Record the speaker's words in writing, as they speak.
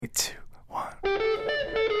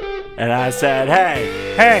And I said,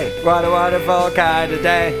 hey, what a wonderful kind of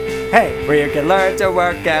day. Hey, Where you can learn to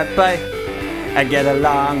work and play and get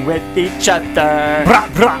along with each other. brah,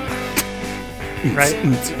 brah. Right?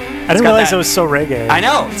 I didn't realize it was so reggae. I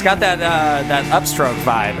know. It's got that upstroke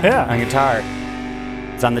vibe Yeah. on guitar.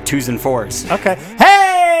 It's on the 2s and 4s. Okay.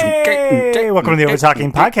 Hey! Welcome to the Over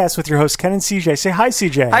Talking Podcast with your host, Ken and CJ. Say hi,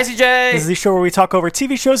 CJ. Hi, CJ. This is the show where we talk over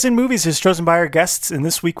TV shows and movies as chosen by our guests. And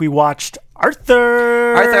this week we watched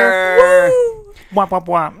Arthur. Woo! Womp, womp,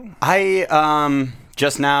 womp. I,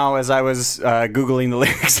 just now, as I was Googling the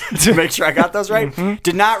lyrics to make sure I got those right,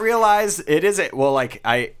 did not realize it is it. Well, like,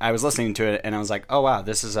 I was listening to it and I was like, oh, wow,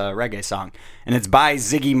 this is a reggae song. And it's by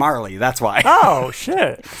Ziggy Marley. That's why. Oh,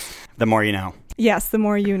 shit. The more you know. Yes, the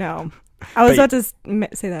more you know. I was about to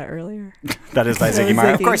say that earlier. That is by That Ziggy was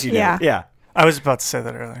Marley. Of Ziggy. course you do. Yeah. Yeah. I was about to say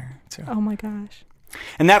that earlier, too. Oh my gosh.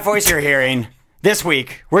 And that voice you're hearing this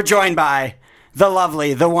week, we're joined by the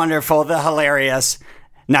lovely, the wonderful, the hilarious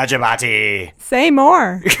Najabati. Say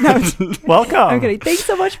more. No, Welcome. I'm kidding. Thanks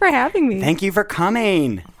so much for having me. Thank you for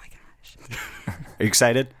coming. Oh my gosh. Are you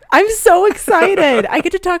excited? I'm so excited. I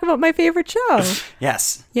get to talk about my favorite show.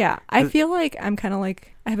 Yes. Yeah. I feel like I'm kind of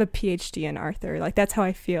like, I have a PhD in Arthur. Like, that's how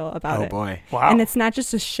I feel about Oh, it. boy. Wow. And it's not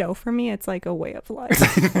just a show for me. It's like a way of life.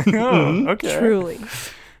 Oh, okay. Truly.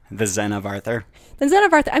 The Zen of Arthur. The Zen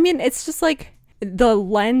of Arthur. I mean, it's just like the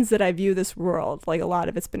lens that I view this world. Like, a lot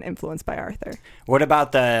of it's been influenced by Arthur. What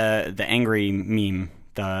about the angry meme?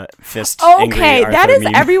 The fist angry Okay, Arthur that is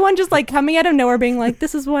meme? everyone just like coming out of nowhere being like,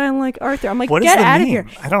 this is why I like Arthur. I'm like, What is get the out of meme? here.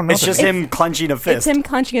 I don't know. It's the just name. him clenching a fist. It's him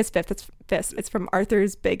clenching his fist. It's from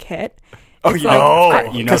Arthur's big hit. Oh, It's you like-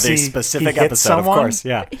 know, you know 'cause the he specific hit episode, someone? of course.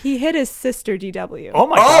 Yeah. He hit his sister DW. Oh,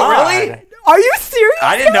 my Oh, God. really? Are you serious?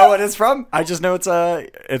 I didn't know what it's from. I just know it's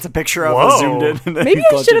a picture of Whoa. a zoomed in. And then Maybe he I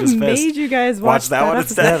clenching should have his fist. made you guys Watch that one episode.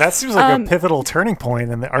 instead. Yeah, that seems like Um, a pivotal turning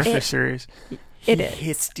point in the Arthur it- series. It is.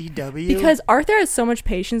 Hits DW Because Arthur has so much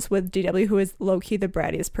patience with DW, who is low-key the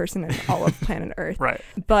brattiest person in all of planet Earth. Right.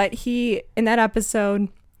 But he, in that episode...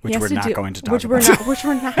 Which he has we're to not do- going to talk which about. Which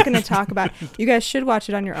we're not going to talk about. You guys should watch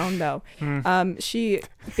it on your own, though.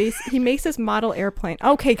 He makes this model airplane.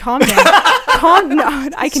 Okay, calm down. No,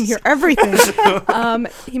 I can hear everything.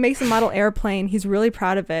 He makes a model airplane. He's really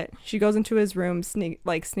proud of it. She goes into his room,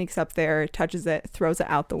 sneaks up there, touches it, throws it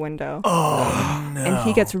out the window. Oh, no. And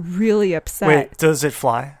he gets really upset. Wait, does it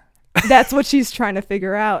fly? That's what she's trying to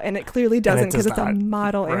figure out, and it clearly doesn't does because it's a not.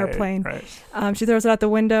 model Right, airplane. right. She throws it out the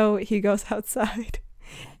window. He goes outside,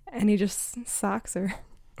 and he just socks her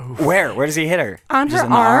Where does he hit her? on Just her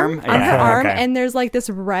in the arm. On Yeah, her arm, okay. and there's like this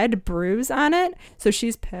red bruise on it. So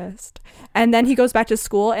she's pissed, and then he goes back to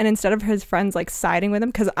school, and instead of his friends like siding with him,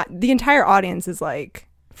 because the entire audience is like,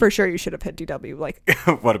 for sure you should have hit DW like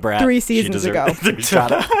What a brat. 3 She seasons deserved- ago.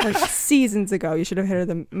 Shot it. like seasons ago. You should have hit her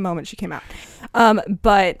the moment she came out.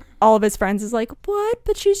 But all of his friends is like, what?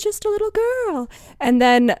 But she's just a little girl. And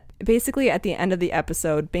then basically at the end of the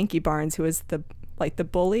episode, Binky Barnes, who is the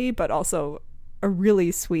bully, but also a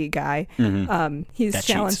really sweet guy, he's That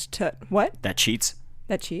challenged to what? That cheats.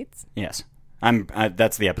 That cheats? Yes.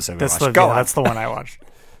 That's the episode we That's watched. the, Go yeah, on. that's the one I watched.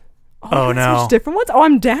 Oh, Oh, let's no. watch different ones? Oh,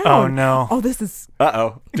 I'm down. Oh, no. Oh, this is...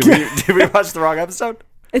 Uh-oh. Did we watch the wrong episode?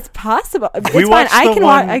 It's possible. It's We fine. watched I the can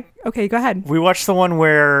one- watch... Okay, go ahead. We watched the one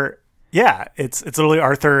where, yeah, it's literally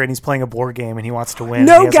Arthur and he's playing a board game and he wants to win.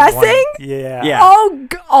 No and he hasn't won. guessing? Yeah. Yeah.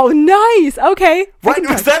 Oh, nice. Okay. What?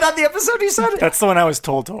 Was that not the episode you said? That's the one I was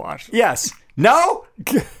told to watch. Yes. No?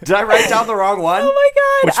 Did I write down the wrong one? Oh my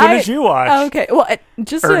god! Which one did you watch? Okay, well,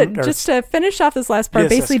 just to finish off this last part, Yes,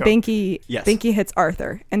 basically, let's go. Binky hits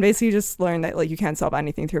Arthur, and basically you just learn that like you can't solve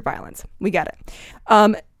anything through violence. We get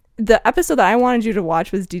it. The episode that I wanted you to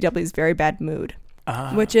watch was DW's Very Bad Mood,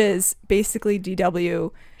 which is basically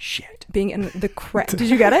DW Shit. being in the Did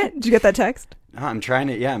you get it? Did you get that text? Oh, I'm trying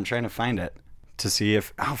to find it to see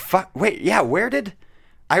if... Oh, fuck. Wait, yeah, where did...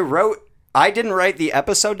 I didn't write the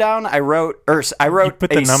episode down. I wrote put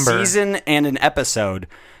the a number. season and an episode.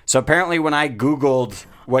 So apparently when I Googled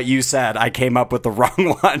what you said, I came up with the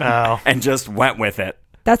wrong one and just went with it.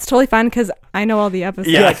 That's totally fine because I know all the episodes.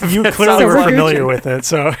 Yeah. You That's clearly so were we're familiar Gucci. with it,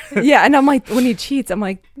 so Yeah, and I'm like, when he cheats, I'm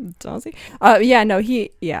like, does he? He and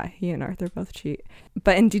Arthur both cheat.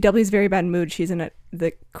 But in DW's Very Bad Mood, she's in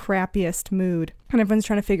the crappiest mood, and everyone's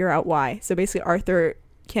trying to figure out why. So basically, Arthur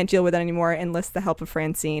can't deal with it anymore, enlists the help of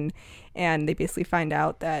Francine, and they basically find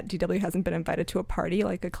out that DW hasn't been invited to a party,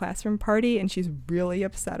 like a classroom party, and she's really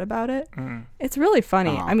upset about it. It's really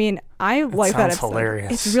funny. I mean, I like that sounds episode.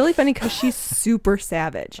 hilarious. It's really funny because she's super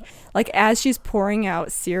savage. Like, as she's pouring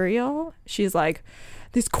out cereal, she's like,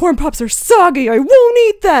 these corn pops are soggy. I won't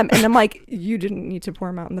eat them. And I'm like, you didn't need to pour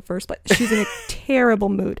them out in the first place. She's in a terrible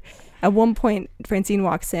mood. At one point, Francine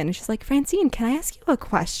walks in and she's like, Francine, can I ask you a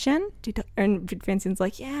question? And Francine's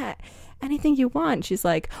like, yeah, anything you want. She's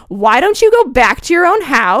like, why don't you go back to your own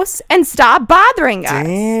house and stop bothering us?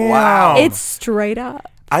 Damn. Wow. It's straight up.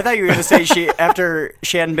 I thought you were going to say after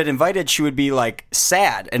she hadn't been invited, she would be like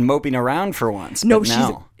sad and moping around for once. No, but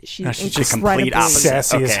no. she's No, she's just complete incredibly opposite.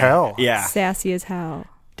 Sassy as hell. Yeah. sassy as hell.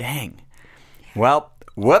 Dang. Well,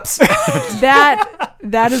 whoops.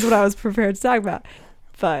 That is what I was prepared to talk about.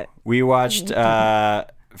 But We watched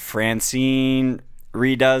Francine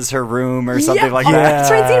redoes her room or something like Yeah. that.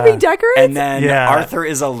 Francine redecorates. And then Yeah. Arthur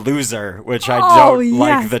is a loser, which I Oh, don't yeah.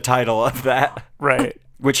 like the title of that. Right.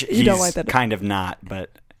 Which he's don't like that. kind of not, but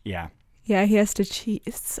yeah. Yeah, he has to cheat.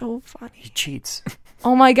 It's so funny. He cheats.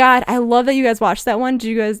 Oh my god, I love that you guys watched that one. Did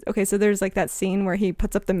you guys? Okay, so there's like that scene where he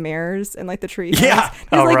puts up the mirrors in like the tree. Yeah. He's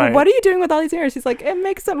Oh, like, right. "What are you doing with all these mirrors?" He's like, "It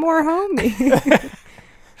makes it more homey."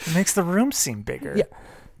 It makes the room seem bigger. Yeah.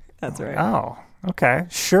 That's right. Oh, okay.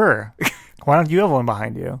 Sure. Why don't you have one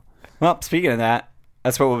behind you? Well, speaking of that,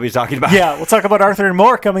 that's what we'll be talking about. Yeah, we'll talk about Arthur and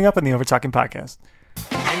more coming up in the Overtalking podcast.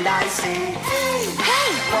 And I say, hey,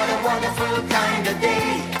 what a wonderful kind of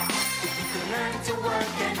day. If you could learn to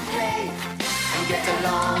work and play and get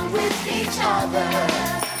along with each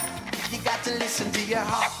other. You got to listen to your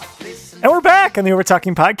heart. Listen. And we're back on the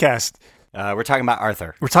Overtalking podcast. We're talking about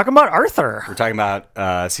Arthur. We're talking about Arthur. We're talking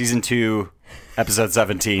about season 2, episode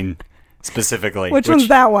 17 specifically. Which one's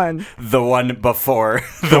that one? The one before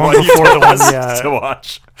The one before the one, to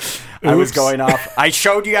watch. I was going off. I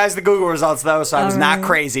showed you guys the Google results though, so I was not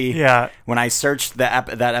crazy. Yeah. When I searched that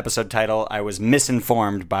episode title, I was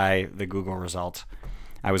misinformed by the Google result.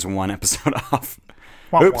 I was one episode off.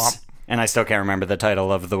 Womp Oops. womp. And I still can't remember the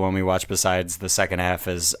title of the one we watched besides the second half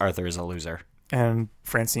is Arthur is a Loser. And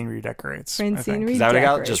Francine redecorates. I Francine think. Is that what I got?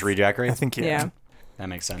 Redecorates. Just redecorate? I think, yeah. Yeah. That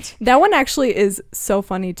makes sense. That one actually is so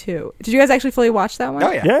funny too. Did you guys actually fully watch that one?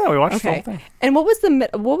 Oh, yeah. Yeah, we watched the Okay. whole thing. And what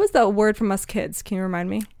was the word from us kids? Can you remind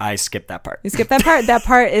me? I skipped that part. You skip that part. That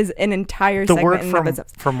part is an entire The segment word in and from, of itself.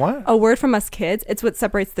 from what? A word from us kids. It's what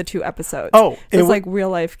separates the two episodes. Oh, so it it's w- like real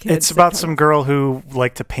life kids. It's about some girl who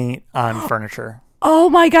liked to paint on furniture. Oh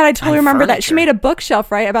my god, I totally On remember that. She furniture. made a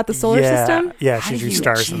bookshelf, right, about the solar yeah. system. Yeah, How she do drew you-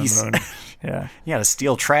 stars in jeez. the moon. Yeah. Yeah, a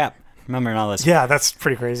steel trap. Remembering all this. Yeah, that's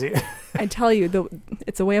pretty crazy. I tell you,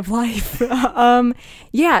 it's a way of life.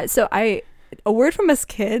 Yeah, so a word from us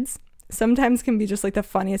kids sometimes can be just like the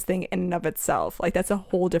funniest thing in and of itself. Like that's a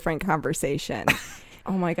whole different conversation.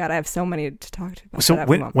 Oh my god, I have so many to talk to about. So that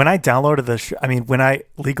when I downloaded the show, when I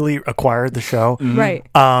legally acquired the show, right.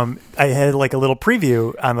 I had like a little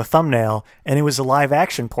preview on the thumbnail, and it was a live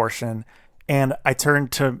action portion. And I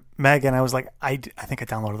turned to Meg, and I was like, I think I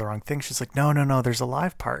downloaded the wrong thing. She's like, no, there's a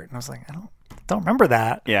live part. And I was like, I don't remember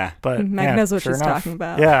that. Yeah. But Meg yeah, knows what sure she's enough. talking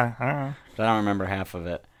about. Yeah, I don't know. I don't remember half of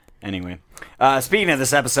it. Anyway, speaking of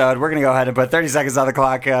this episode, we're going to go ahead and put 30 seconds on the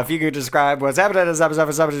clock. If you could describe what's happening in this episode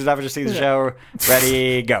for somebody who's never seen the show,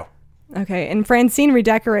 ready, go. Okay, and Francine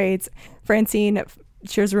redecorates. Francine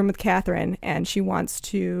shares a room with Catherine, and she wants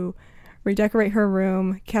to redecorate her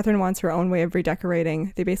room. Catherine wants her own way of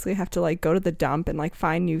redecorating. They basically have to like go to the dump and like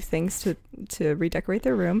find new things to redecorate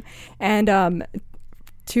their room. And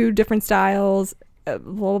 2 different styles. Blah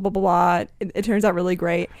blah blah blah. It turns out really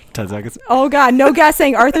great. 10 seconds. Oh god, no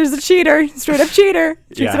guessing. Arthur's a cheater, straight up cheater.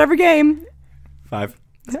 Cheats Yeah. at every game. 5,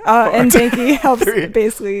 And Dinky helps 3,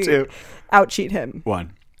 basically 2, out cheat him.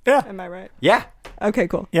 1. Yeah. Am I right? Yeah. Okay,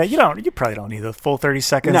 cool. Yeah, you probably don't need the full 30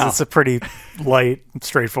 seconds. No. It's a pretty light,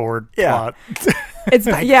 straightforward Yeah. plot. It's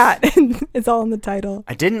it's all in the title.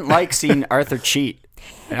 I didn't like seeing Arthur cheat.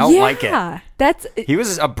 I don't like it. That's He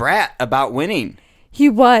was a brat about winning. he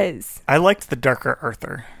was I liked the darker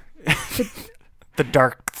Arthur. The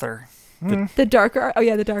dark Arthur. the darker. Oh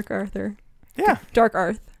yeah, the dark Arthur. Yeah. Dark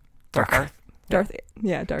Arth. Dark Arth. Darth.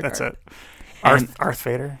 Yeah, dark. That's Arth. it. And- Arth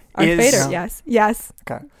Vader. Darth Is- Vader. Yes. Yes.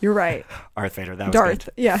 Okay. You're right. Darth Vader, that was Darth.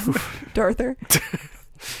 good. Yeah. Darther.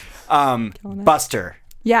 Buster,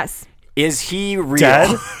 Yes. is he real?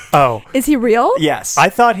 Dead? Oh. Is he real? Yes. I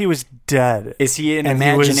thought he was dead. Is he an and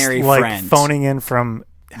imaginary he was, like, friend? phoning in from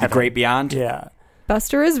The heaven. Great Beyond? Yeah.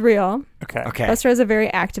 Buster is real. Okay. Okay. Buster has a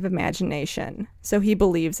very active imagination, so he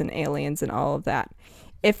believes in aliens and all of that.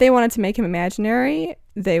 If they wanted to make him imaginary,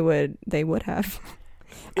 they would have.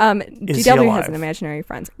 Is he DW alive? has an imaginary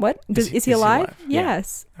friend. What? Is he Is he alive? alive?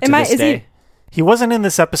 Yes. To this day, He wasn't in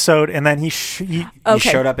this episode, and then he he Okay.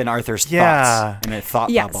 showed up in Arthur's Yeah. thoughts in a thought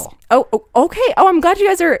Yes. bubble. Oh, okay. Oh, I'm glad you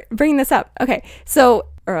guys are bringing this up. Okay. So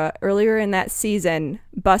earlier in that season,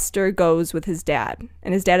 Buster goes with his dad,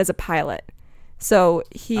 and his dad is a pilot. So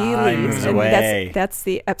he He leaves, moves and away. that's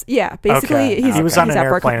the yeah. Basically, okay. he's He was on he's an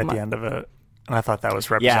at work airplane with at the him. end of it. and I thought that was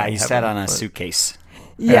Yeah, representing he sat heaven, on a but- suitcase.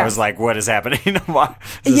 And Yeah. I was like, what is happening? Why?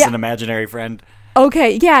 Is this Yeah. an imaginary friend?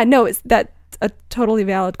 Okay, yeah, no, that's a totally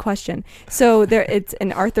valid question. So it's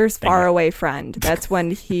an Arthur's faraway friend. That's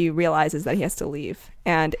when he realizes that he has to leave,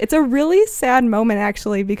 and it's a really sad moment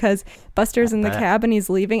actually because Buster's in the bet. cab and he's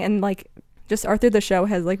leaving, and like just Arthur the show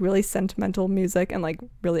has like really sentimental music and like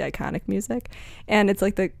really iconic music, and it's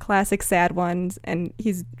like the classic sad ones, and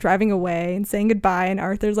he's driving away and saying goodbye, and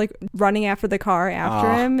Arthur's like running after the car after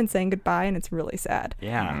Aw. him and saying goodbye, and it's really sad.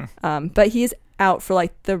 Yeah. But he's out for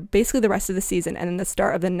like basically the rest of the season, and then the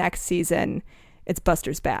start of the next season, it's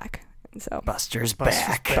Buster's back. So Buster's Buster's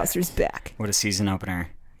back. back. Buster's back. What a season opener.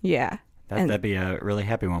 Yeah. And- That'd be a really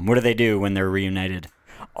happy one. What do they do when they're reunited?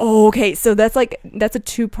 okay, so that's a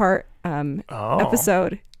 2-part Oh.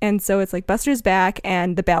 episode, and so it's like Buster's back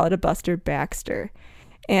and the Ballad of Buster Baxter,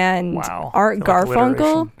 and Wow. Art I like Garfunkel.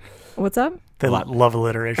 alliteration. What's up? They Lot. love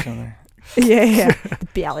alliteration there. Yeah. The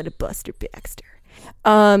Ballad of Buster Baxter.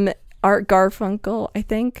 Art Garfunkel, I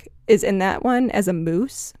think, is in that one as a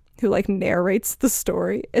moose who like narrates the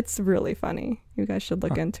story. It's really funny. You guys should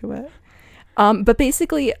look into it. But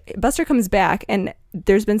basically, Buster comes back, and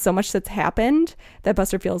there's been so much that's happened that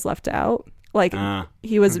Buster feels left out. Like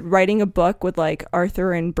he was writing a book with like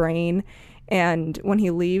Arthur and Brain, and when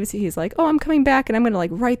he leaves, he's like, "Oh, I'm coming back, and I'm gonna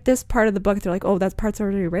like write this part of the book." They're like, "Oh, that part's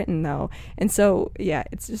already written though," and so yeah,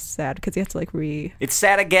 it's just sad because you have to like It's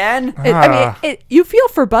sad again? I mean, you feel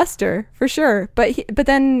for Buster for sure, but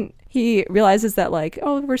then he realizes that like,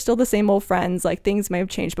 oh, we're still the same old friends. Like things may have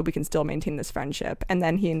changed, but we can still maintain this friendship. And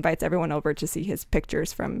then he invites everyone over to see his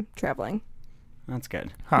pictures from traveling. That's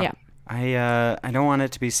good. Huh. Yeah. I don't want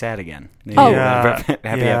it to be sad again. Maybe Oh. Yeah.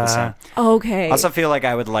 happy Yeah. episode. Okay. I also feel like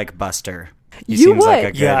I would like Buster. He You seems like a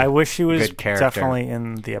would. good, Yeah, I wish he was good character. definitely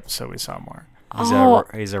in the episode we saw more.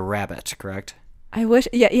 He's a rabbit, correct? I wish.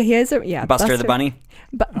 Yeah, he is. Buster the bunny?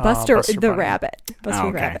 Buster, Buster the Bunny. rabbit. Buster Oh,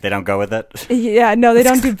 the okay. rabbit. They don't go with it Yeah, no, they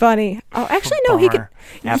don't do bunny. Oh, actually, no. He could.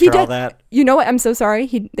 Bummer. after he all did- that. You know what? I'm so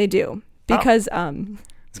sorry. They do because I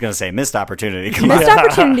was gonna say missed opportunity. Come missed on.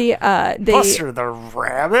 opportunity. They Buster the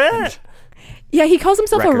rabbit. Yeah, he calls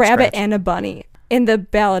himself a Record rabbit scratch. and a bunny. In the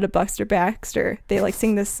Ballad of Buster Baxter, they like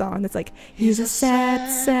sing this song that's like, he's a sad,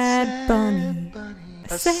 sad bunny.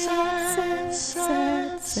 A sad, sad,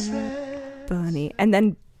 sad, sad bunny. And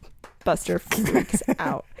then Buster freaks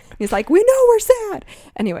out. He's like, we know we're sad.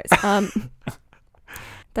 Anyways,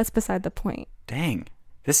 that's beside the point. Dang.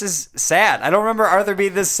 This is sad. I don't remember Arthur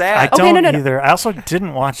being this I sad. Okay, don't no. either. I also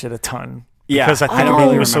didn't watch it a ton. Yeah, because I I think don't it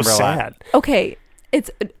really was so remember a lot. sad. Okay,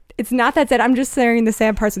 it's not that sad. I'm just sharing the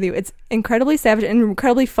sad parts with you. It's incredibly savage and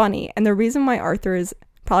incredibly funny. And the reason why Arthur is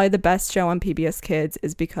probably the best show on PBS Kids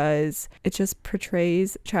is because it just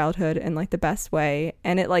portrays childhood in like the best way,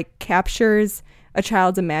 and it like captures a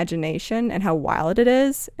child's imagination and how wild it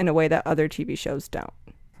is in a way that other TV shows don't.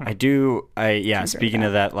 Speaking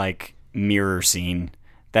of that like mirror scene,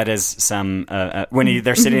 that is some when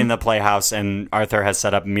they're sitting in the playhouse and Arthur has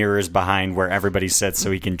set up mirrors behind where everybody sits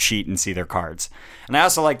so he can cheat and see their cards. And I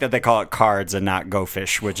also like that they call it cards and not Go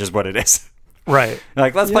Fish, which is what it is. Right.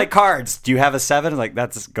 Like, let's play cards. Do you have a 7? Like,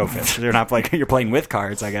 that's Go Fish. You're not playing. You're playing with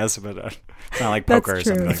cards, I guess, but it's not like That's poker or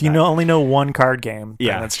true. something. If you only know one card game,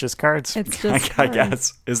 Yeah. then it's just cards. It's just I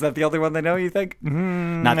guess is that the only one they know? You think? Not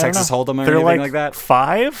I don't Texas know. Hold'em or They're anything like that.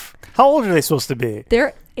 5? How old are they supposed to be?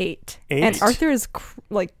 They're 8. Eight? And Arthur is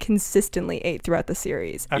like consistently 8 throughout the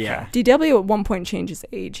series. Okay. Yeah. DW at one point changes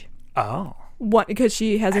age. Oh. One, because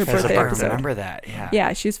she has her Has a birthday birthday. I episode. remember that. Yeah.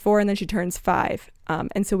 Yeah, she's 4 and then she turns 5.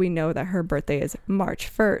 And so we know that her birthday is March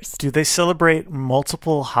 1st. Do they celebrate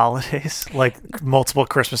multiple holidays, like multiple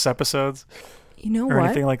Christmas episodes You know or what?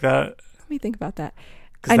 anything like that? Let me think about that.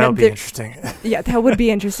 Because that would be interesting. Yeah, that would be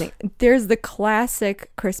interesting. There's the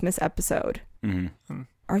classic Christmas episode. Mm-hmm.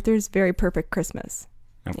 Arthur's Very Perfect Christmas.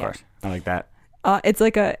 Of Yeah. course. I like that. It's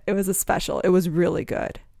like it was a special. It was really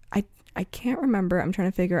good. I can't remember. I'm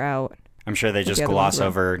trying to figure out. I'm sure they just the other gloss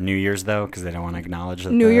ones were. over New Year's though, because they don't want to acknowledge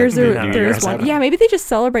that New Year's New there's Year's one. happened. Yeah, maybe they just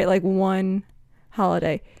celebrate like one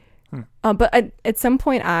holiday. Hmm. But at some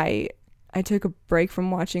point, I took a break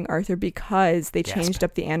from watching Arthur because they changed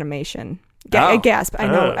up the animation. Oh. Gasp! I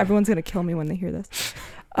know Oh. everyone's gonna kill me when they hear this.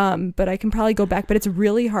 But I can probably go back. But it's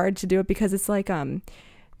really hard to do it because it's like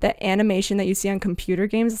the animation that you see on computer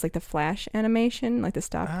games. It's like the flash animation, like the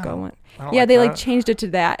stop Oh, going. I don't Yeah, like they like that. changed it to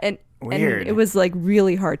that, and Weird. it was like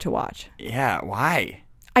really hard to watch. Yeah. Why?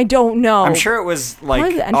 I don't know. I'm sure it was like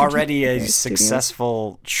Probably the Entertainment already a Studios.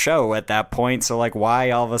 successful show at that point. So like, why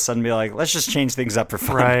all of a sudden be like, let's just change things up for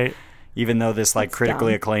fun? Right. even though this like That's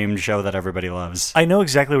critically dumb. acclaimed show that everybody loves. I know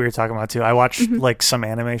exactly what you're talking about too. I watch like some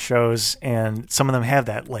anime shows, and some of them have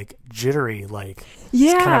that like jittery, like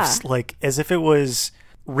it's kind Yeah. of like as if it was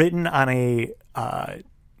written on a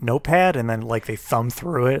notepad, and then like they thumb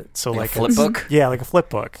through it. So like a flip book? Yeah, like a flip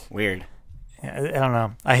book. Weird. Yeah, I don't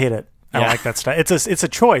know. I hate it. I don't Yeah. like that style. It's a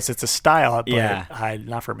choice. It's a style, but Yeah.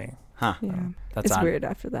 not for me. Huh. Yeah. That's it's odd. weird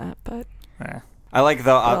after that, but Eh. I like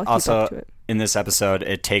though I'll keep also up to it. in this episode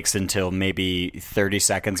it takes until maybe 30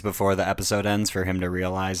 seconds before the episode ends for him to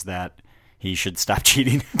realize that he should stop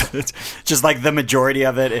cheating. It's just like the majority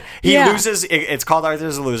of it. He Yeah. loses. It's called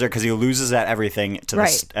Arthur's a Loser because he loses at everything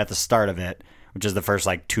Right. at the start of it, which is the first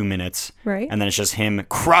like 2 minutes. Right. And then it's just him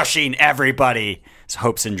crushing everybody's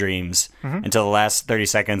hopes and dreams until the last 30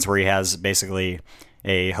 seconds where he has basically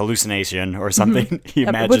a hallucination or something. He Yep,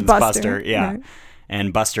 with imagines Buster. Buster. Yeah. Right.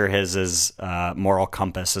 And Buster has his moral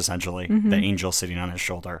compass, essentially, the angel sitting on his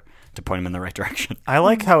shoulder to point him in the right direction. I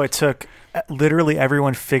like how it took literally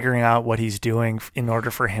everyone figuring out what he's doing in order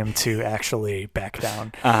for him to actually back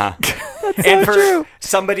down. And for true.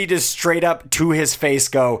 somebody to straight up to his face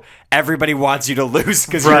go, everybody wants you to lose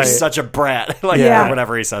because you're Right. such a brat, like Yeah. or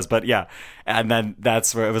whatever he says. But yeah, and then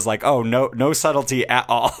that's where it was like, oh, no subtlety at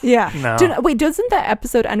all. yeah. No. Wait, doesn't that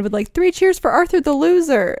episode end with like 3 cheers for Arthur the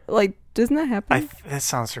loser? Like, doesn't that happen? That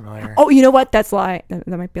sounds familiar. Oh, you know what? That's a lie. That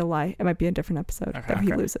might be a lie. It might be a different episode that he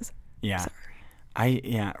okay. loses. Yeah,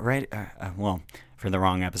 right. Well, for the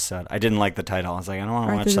wrong episode, I didn't like the title. I was like, I don't want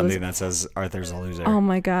to watch Arthur's a something Loser. that says Arthur's a loser. Oh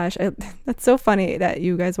my gosh, that's so funny that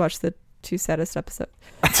you guys watched the 2 saddest episodes.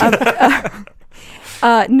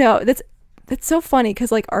 No, that's so funny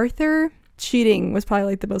because like Arthur cheating was probably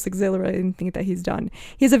like the most exhilarating thing that he's done.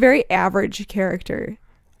 He's a very average character,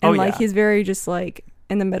 and Oh, like yeah. he's very just like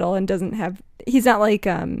in the middle and doesn't have. He's not like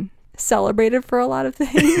celebrated for a lot of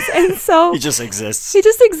things, and so He just exists. he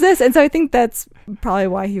just exists. And so I think that's probably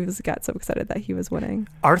why he got so excited that he was winning.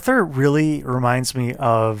 Arthur really reminds me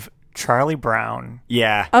of Charlie Brown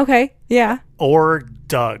Yeah. Okay, yeah. or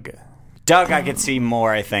Doug. Doug, I could see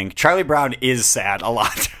more, I think. Charlie Brown is sad a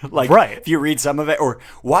lot. Like, Right. if you read some of it, or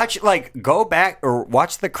go back or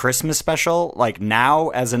watch the Christmas special, like, now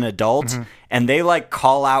as an adult, and they, like,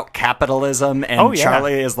 call out capitalism, and Oh, yeah.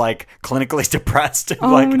 Charlie is, like, clinically depressed.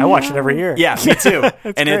 Oh, like, I watch it every year. yeah, me too.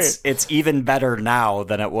 And great. it's even better now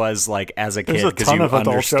than it was, like, as a There's kid. a 'cause ton you of adult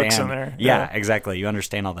understand. jokes in there. Yeah, Yeah. exactly. You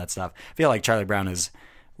understand all that stuff. I feel like Charlie Brown is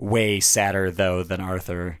way sadder, though, than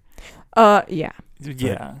Arthur. Yeah.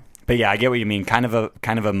 Yeah. But yeah, I get what you mean. Kind of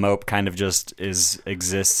a mope. Kind of just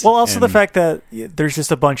exists. Well, also the and- fact that there's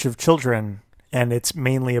just a bunch of children, and it's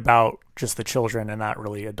mainly about just the children and not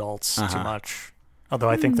really adults too much. Although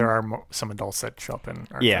I think there are some adults that show up in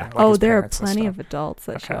Arthur. Yeah. like Oh, his there are parents and plenty stuff. of adults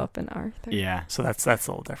that show Okay. up in Arthur. Yeah, So that's a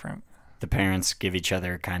little different. the parents give each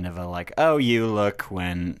other kind of a like, "Oh, you look,"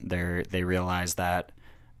 when they realize that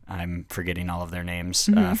I'm forgetting all of their names.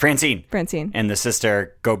 Francine Francine. and the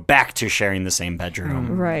sister go back to sharing the same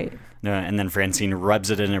bedroom. Right. And then Francine rubs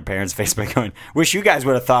it in her parents' face by going, "Wish you guys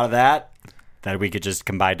would have thought of that. That we could just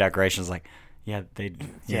combine decorations." Like, yeah, they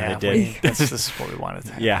did. This is what we wanted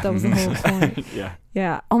to have. Yeah, That was the whole point. yeah.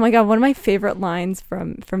 Yeah. Oh my God. One of my favorite lines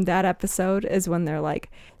from that episode is when they're like,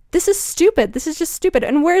 "This is stupid. This is just stupid.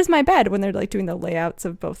 And where's my bed?" When they're like doing the layouts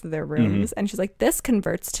of both of their rooms. And she's like, "This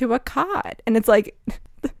converts to a cot." And it's like,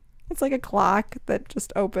 it's like a clock that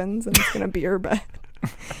just opens and it's going to be your bed.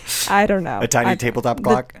 I don't know. A tiny tabletop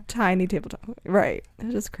clock? Tiny tabletop. Right.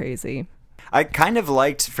 It's just crazy. I kind of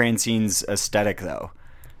liked Francine's aesthetic though.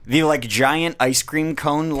 The like giant ice cream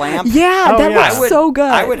cone lamp. Yeah. Oh, that yeah. looks so good.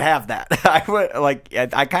 I would have that. I would like.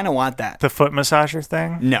 I kind of want that. The foot massager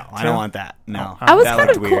thing? No, I don't want that. No, I was that kind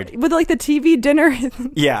of looked cool weird. with like the TV dinner.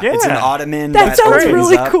 Yeah, it's an Yeah. ottoman. That sounds opens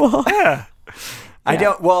really up. cool. Yeah. I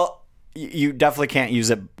don't. Well, you definitely can't use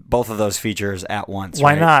it. Both of those features at once.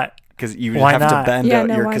 Why right? not? Because you would Why have not? to bend Yeah, out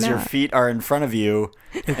no, why because your not? feet are in front of you,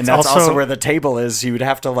 and that's also, also- where the table is. You would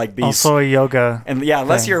have to like be. Also a yoga. and yeah,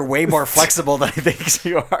 unless thing. you're way more flexible than I think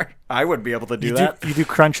you are, I wouldn't be able to do You that. do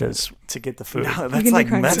crunches to get the food. No, can that's do like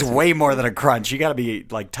crunches. that's way more than a crunch. You got to be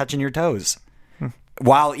like touching your toes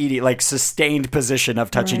while eating, like sustained position of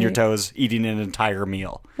touching your Right. toes, eating an entire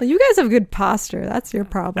meal. Well, you guys have good posture. That's your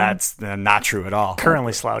problem. That's not true at all.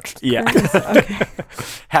 Currently slouched. Yeah, Okay.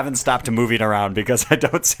 haven't stopped moving around because I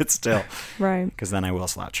don't sit still. Right. Because then I will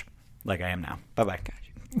slouch, like I am now. Bye bye.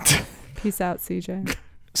 Peace out, CJ.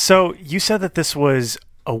 So you said that this was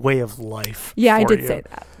a way of life. Yeah, I for did you. say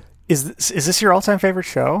that. Is this your all-time favorite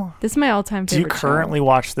show? This is my all-time Do you favorite show. currently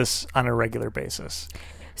watch this on a regular basis?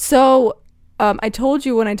 So, I told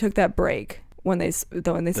you when I took that break when they switched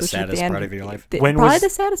at saddest the end. part of your life? When probably was- the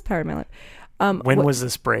saddest part of my life. When was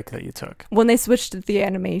this break that you took? When they switched to the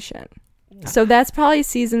animation. So that's probably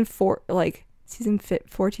season 4, like season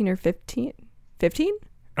 14 or 15. 15?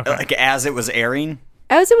 Like as it was airing?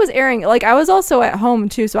 As it was airing. Like I was also at home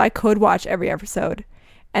too, so I could watch every episode.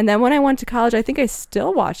 And then when I went to college, I think I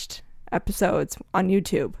still watched episodes on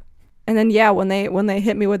YouTube. And then when they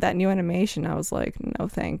hit me with that new animation, I was like, no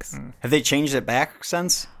thanks. Have they changed it back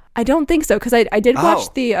since? I don't think so, because I did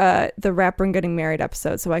watch the rapper and getting married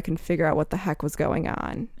episode, so I can figure out what the heck was going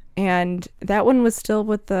on. And that one was still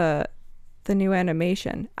with the new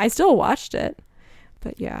animation. I still watched it,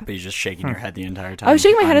 but yeah. But you're just shaking your head the entire time. I was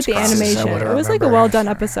shaking my head at the Arms crossed. animation. I It was like a remember. well done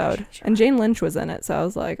episode, and Jane Lynch was in it, so I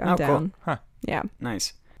was like, I'm Oh, cool. down. Huh. Yeah.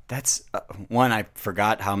 Nice. That's one. I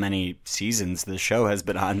forgot how many seasons the show has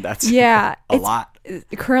been on. That's Yeah, a it's- lot.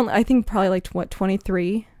 Currently, I think probably like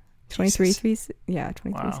 23. 23 Jesus. seasons. Yeah,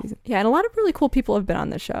 23 Wow. seasons. Yeah, and a lot of really cool people have been on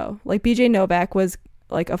the show. Like BJ Novak was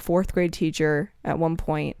like a 4th grade teacher at one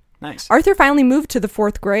point. Nice. Arthur finally moved to the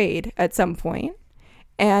 4th grade at some point,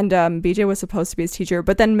 and BJ was supposed to be his teacher,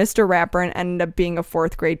 but then Mr. Ratburn ended up being a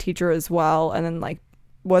 4th grade teacher as well, and then like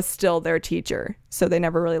was still their teacher, so they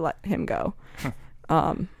never really let him go.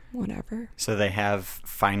 Whatever. So they have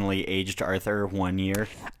finally aged Arthur 1 year,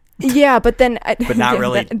 Yeah, but then but not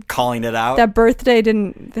really calling it out. that birthday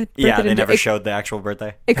didn't. That birthday Yeah, they didn't- never it, showed the actual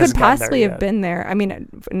birthday. It could Hasn't gotten there possibly have yet. been there. I mean,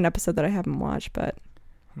 an episode that I haven't watched, but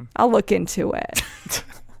I'll look into it.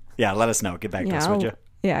 Yeah, let us know. Get back to us, would you?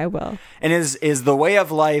 Yeah, I will. And is The Way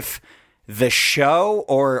of Life the show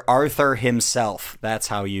or Arthur himself? That's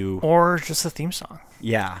how you. Or just the theme song.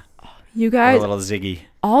 Yeah, You or a guys, little Ziggy.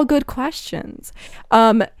 all good questions.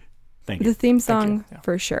 Thank The you. theme song, Yeah.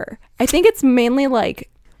 for sure. I think it's mainly like,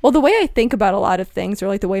 well, the way I think about a lot of things, or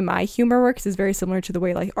like the way my humor works, is very similar to the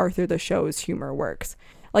way like Arthur the show's humor works.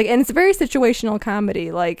 Like, and it's a very situational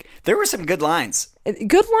comedy. Like, There were some good lines.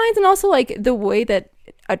 good lines, and also like the way that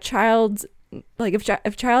a child's like if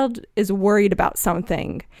a child is worried about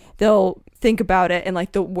something, they'll think about it and like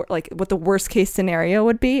like what the worst case scenario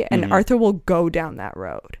would be, and Arthur will go down that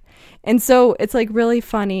road. And so it's like really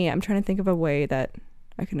funny. I'm trying to think of a way that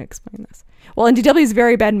I can explain this. Well, in DW's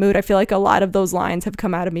Very Bad Mood, I feel like a lot of those lines have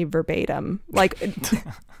come out of me verbatim. Like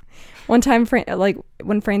one time, like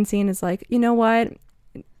when Francine is like, you know what?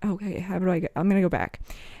 Okay, how do I get? I'm gonna go back.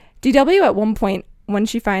 DW at one point, when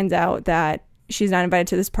she finds out that she's not invited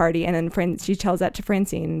to this party, and then she tells that to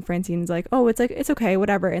Francine, and Francine's like, oh, it's okay,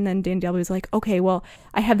 whatever. And then DW's like, okay, well,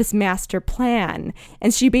 I have this master plan,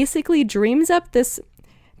 and she basically dreams up this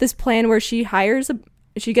plan where she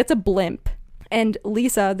gets a blimp. And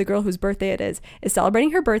Lisa, the girl whose birthday it is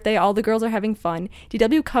celebrating her birthday. All the girls are having fun.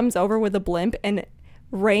 DW comes over with a blimp and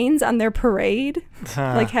rains on their parade.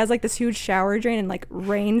 Like has like this huge shower drain and like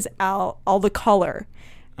rains out all the color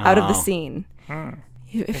out of the scene.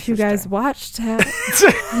 If you guys watched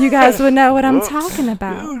that, you guys would know what I'm talking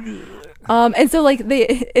about. And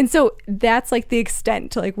so that's like the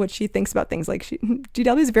extent to like what she thinks about things. Like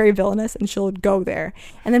DW is very villainous, and she'll go there.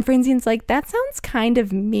 And then Francine's like, that sounds kind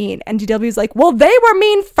of mean. And DW's like, well, they were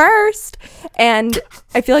mean first. And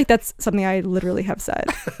I feel like that's something I literally have said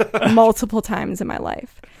multiple times in my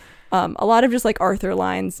life. A lot of just like Arthur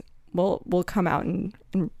lines will come out in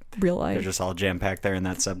real life. They're just all jam packed there in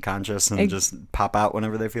that subconscious and just pop out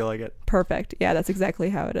whenever they feel like it. Perfect. Yeah, that's exactly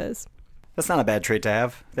how it is. That's not a bad trait to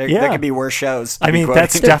have. There Yeah. could be worse shows. to I be mean, quoting.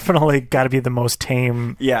 that's definitely got to be the most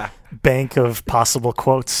tame yeah, bank of possible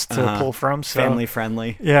quotes to pull from. So. family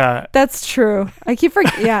friendly. Yeah. That's true. I keep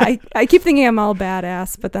I keep thinking I'm all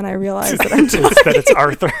badass, but then I realize that I'm just That it's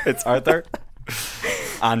Arthur. It's Arthur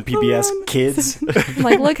on PBS Kids.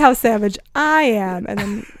 like, look how savage I am, and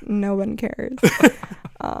then no one cares.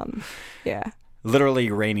 Yeah. Literally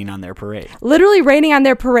raining on their parade. Literally raining on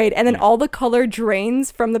their parade, and then all the color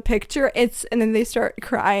drains from the picture. And then they start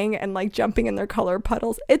crying and like jumping in their color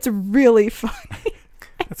puddles. It's really funny.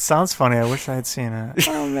 It sounds funny. I wish I had seen it.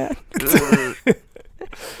 Oh man.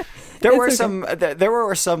 There were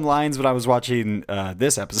okay. some lines when I was watching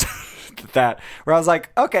this episode where I was like,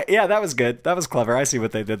 okay, yeah, that was good. That was clever. I see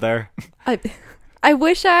what they did there. I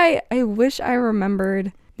wish I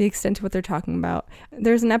remembered the extent to what they're talking about.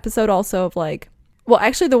 There's an episode also of like, well,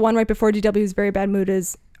 actually the one right before DW's Very Bad Mood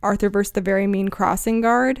is Arthur versus the Very Mean Crossing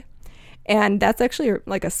Guard. And that's actually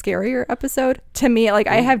like a scarier episode to me. Like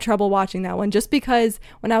I have trouble watching that one just because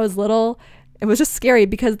when I was little, it was just scary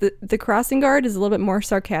because the crossing guard is a little bit more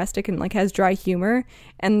sarcastic and like has dry humor.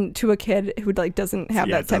 And to a kid who like doesn't have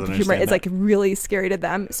Yeah, that type of doesn't humor, understand it's like really scary to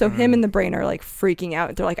them. So him and the brain are like freaking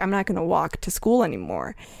out. They're like, I'm not going to walk to school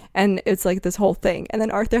anymore. And it's like this whole thing. And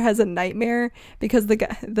then Arthur has a nightmare because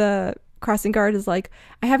the crossing guard is like,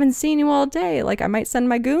 I haven't seen you all day. Like, I might send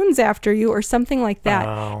my goons after you or something like that.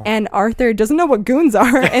 Oh. And Arthur doesn't know what goons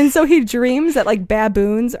are. And so he dreams that like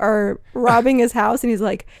baboons are robbing his house. And he's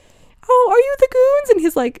like, oh, are you the goons? And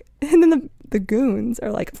he's like, and then the goons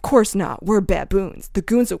are like, of course not. We're baboons. The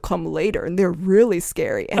goons will come later and they're really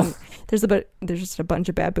scary. And there's just a bunch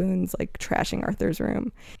of baboons like trashing Arthur's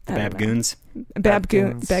room. I don't know. Baboons.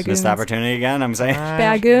 Baboons. Missed opportunity again, I'm saying.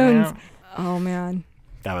 Bagoons. Yeah. Oh man.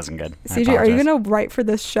 That wasn't good. I CJ, are you apologize. gonna write for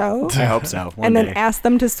this show? I hope so. One And then day. ask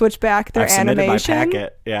them to switch back their I've submitted animation? my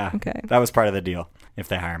packet. Yeah. Okay. That was part of the deal. If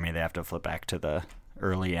they hire me, they have to flip back to the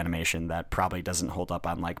early animation that probably doesn't hold up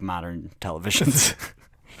on like modern televisions.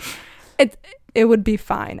 It would be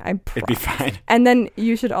fine. It'd be fine. And then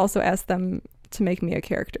you should also ask them to make me a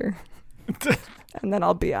character. And then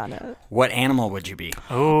I'll be on it. What animal would you be?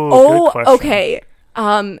 Oh, good question. Okay.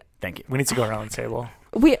 Thank you. We need to go around the table.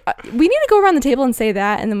 We need to go around the table and say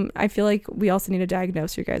that, and then I feel like we also need to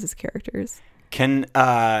diagnose your guys' characters. Can Oh,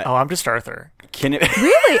 I'm just Arthur. can it?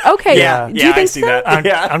 Really? Okay. Yeah, Do you think I see so?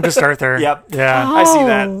 that. I'm just Arthur. Yep. Yeah. I see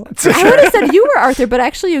that. I would have said you were Arthur, but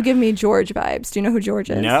actually you give me George vibes. Do you know who George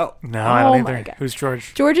is? No. No, I don't Oh either. my God. Who's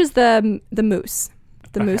George? George is the moose.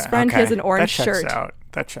 The moose friend. He has Okay. an orange that checks shirt. Out.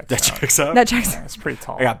 That checks That out. checks out. That checks. Yeah, it's pretty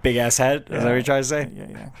tall. I got big ass head. Is that what you're trying to say?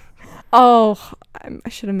 Yeah. Oh, I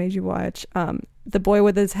should have made you watch The Boy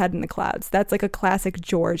with His Head in the Clouds. That's like a classic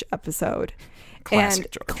George episode.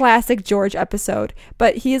 Classic George episode.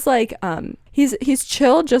 But he's like he's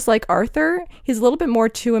chill just like Arthur. He's a little bit more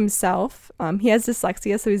to himself. He has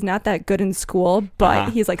dyslexia, so he's not that good in school, but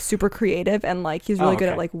he's like super creative and like he's really good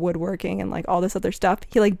at like woodworking and like all this other stuff.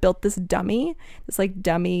 He like built this dummy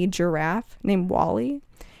giraffe named Wally.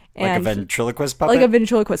 Like a And ventriloquist puppet? like a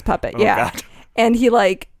ventriloquist puppet, yeah. God. And he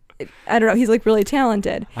like, I don't know, he's like really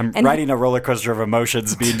talented. I'm and riding a roller coaster of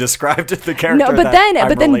emotions being described to the character. No, but that I'm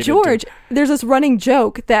then related to. George, there's this running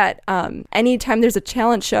joke that anytime there's a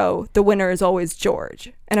talent show, the winner is always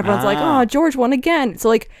George, and everyone's like, "Oh, George won again." So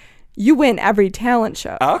like, you win every talent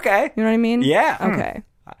show. Okay. You know what I mean? Yeah. Okay.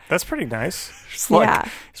 That's pretty nice. It's like, Yeah.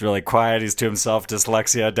 he's really quiet. He's to himself.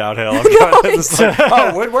 Dyslexia downhill. It's like,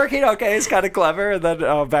 oh, woodworking. Okay, he's kind of clever. And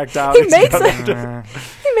then back down. He makes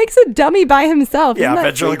he makes a dummy by himself. Yeah, Isn't that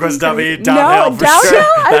ventriloquist freaking dummy, crazy? downhill No, for downhill. sure.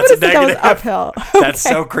 I That's would have a said that was negative. uphill. That's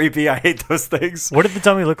so creepy. I hate those things. What did the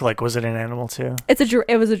dummy look like? Was it an animal too?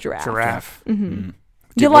 It was a giraffe. Giraffe.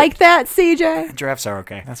 You like that, CJ? Giraffes are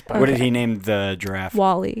okay. That's What did okay. he name the giraffe?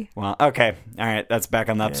 Wally. Well, okay. All right. That's back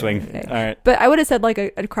on the upswing. Okay. All right. But I would have said like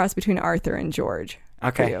a cross between Arthur and George. for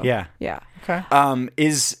Okay. you. Yeah. Yeah. Okay.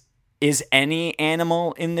 Is any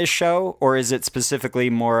animal in this show, or is it specifically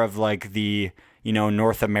more of like the,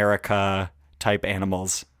 North America type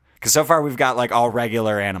animals? Because so far we've got like all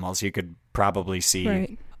regular animals you could probably see.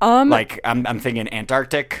 Right. Like I'm thinking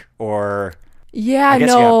Antarctic or Yeah, I guess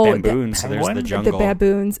no. you have baboons, so there's the penguin? jungle. The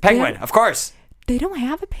baboons. Penguin, of course. They don't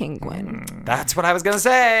have a penguin. That's what I was gonna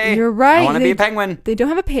say. You're right. I want to be They- a penguin. They don't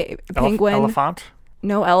have a penguin. Elephant.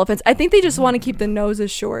 No elephants. I think they just want to keep the noses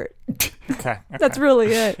short. Okay. That's really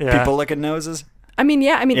it. Yeah. People looking noses. I mean,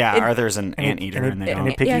 yeah. Yeah, it- Arthur's an anteater, and they any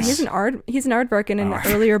don't. pig- yeah, piggies. he's an aardvark, and in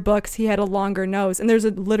earlier books he had a longer nose. And there's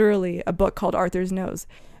literally a book called Arthur's Nose,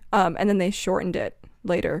 and then they shortened it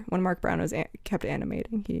later when Mark Brown kept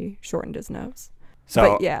animating. He shortened his nose.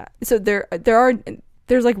 So But yeah, so there's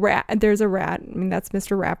like there's a rat. I mean, that's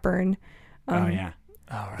Mr. Ratburn. oh yeah,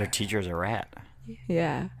 All right. their teacher's a rat.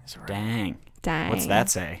 Yeah. Dang. Dang. What's that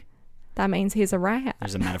say? That means he's a rat.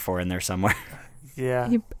 There's a metaphor in there somewhere. Yeah.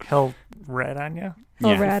 He- He'll rat on you.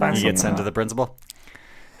 He'll rat on you you. get sent to the principal.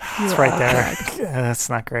 It's right there. That's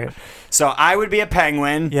not great. So I would be a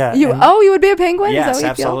penguin. Yeah. You and- you would be a penguin? Yes, Is that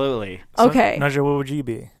what you feel? absolutely. so, Okay. Naja, what would you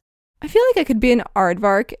be? I feel like I could be an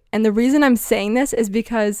aardvark, and the reason I'm saying this is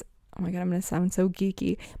because, oh my god, I'm gonna sound so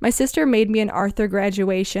geeky. My sister made me an Arthur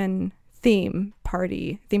graduation themed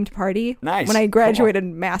party Nice. when I graduated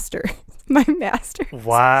my master.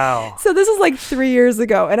 Wow. So this was like 3 years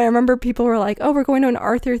ago, and I remember people were like, "Oh, we're going to an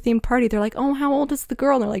Arthur themed party." They're like, "Oh, how old is the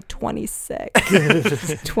girl?" And they're like,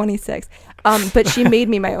 26. 26. But she made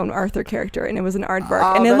me my own Arthur character, and it was an aardvark,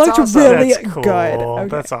 Oh, and it that's looked awesome. really That's cool. good. Okay.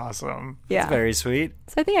 That's awesome. Yeah. Very sweet.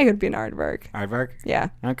 So I think I could be an aardvark. Aardvark. Yeah.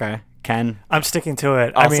 Okay. Ken. I'm sticking to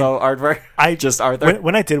it. Also Aardvark. I Just Arthur.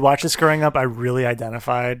 When I did watch this growing up, I really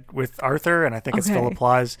identified with Arthur, and I think it still Okay.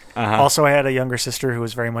 applies. Uh-huh. Also, I had a younger sister who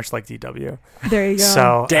was very much like DW. There you go.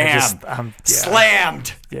 So Damn. yeah.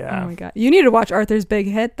 Slammed. Yeah. Oh my god! You need to watch Arthur's Big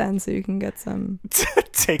Hit then, so you can get some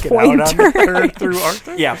Take it out on the Pointer. third through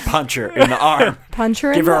Arthur. Yeah, punch her in the arm. punch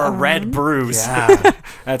her. Give in her the a arm. red bruise. Yeah.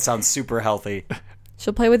 That sounds super healthy.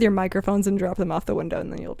 She'll play with your microphones and drop them off the window,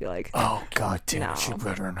 and then you'll be like, Oh, God damn No. it. She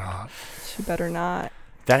better not. she better not.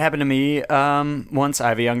 That happened to me once. I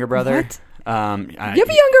have a younger brother. What? You You have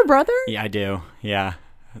a younger brother? Yeah, I do. Yeah.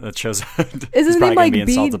 That shows. Is he's his probably name gonna like be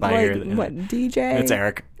B? insulted by Like, here. what, DJ? It's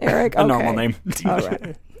Eric. Eric, A normal okay. name. All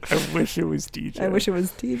right. I wish it was DJ. I wish it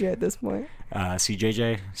was DJ at this point. CJ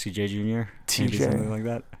Jr. TJ. Maybe something like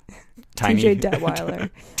that. Tiny TJ Detweiler.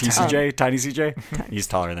 TCJ, Tiny CJ. He's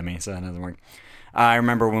taller than me, so that doesn't work. I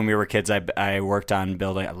remember when we were kids, I worked on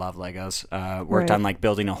building. I love Legos. Worked Right. on like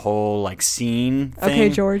building a whole like scene thing. Okay,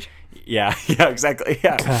 George. Yeah, exactly.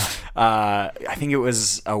 Yeah. I think it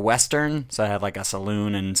was a Western, so I had like a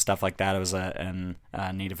saloon and stuff like that. It was and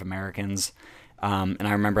Native Americans. And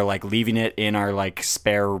I remember like leaving it in our like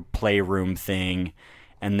spare playroom thing.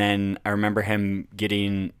 And then I remember him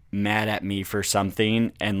getting mad at me for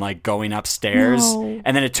something and like going upstairs. No.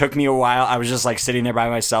 And then it took me a while. I was just like sitting there by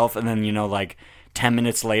myself. And then, like 10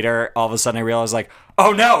 minutes later, all of a sudden I realized like,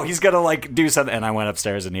 oh no, he's going to like do something. And I went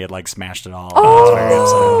upstairs and he had like smashed it all. I was very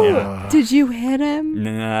upset. Yeah. Did you hit him?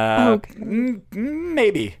 Okay.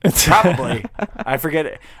 Maybe. Probably. I forget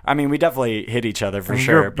it. I mean, we definitely hit each other for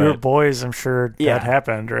sure. You're But boys, I'm sure Yeah. that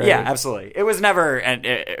happened, right? yeah, absolutely. It was never, and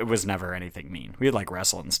it was never anything mean. We'd like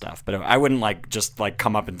wrestle and stuff, but I wouldn't like just like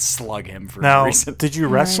come up and slug him for no Now, reason. did you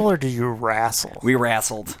wrestle or did you wrestle? We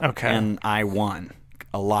wrestled. Okay. And I won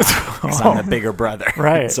a lot because I'm the bigger brother.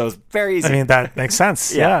 Right. So it's very easy. I mean, that makes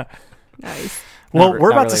sense. Yeah. Nice. Well, Not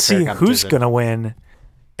we're about really to fair see who's competition. going to win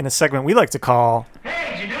in a segment we like to call.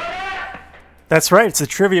 That's right. It's the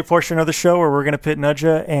trivia portion of the show where we're going to pit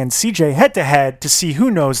Nudja and CJ head to head to see who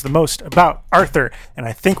knows the most about Arthur. And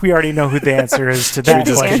I think we already know who the answer is to Should we that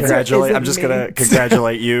just question. congratulate? Isn't I'm just me. going to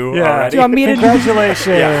congratulate you Yeah. already. Do you want me to do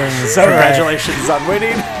Congratulations. All right. Congratulations on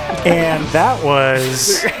winning. And that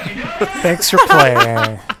was. Thanks for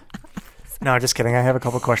playing. No, just kidding. I have a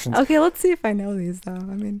couple questions. Okay, let's see if I know these though. I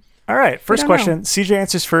mean, All right. First don't question. know. CJ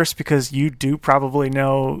answers first because you do probably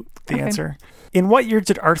know the Okay. answer. In what year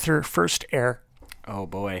did Arthur first air? Oh,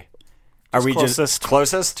 boy. Are we Closest. just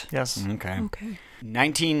closest? Yes. Okay. okay.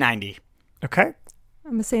 1990. Okay.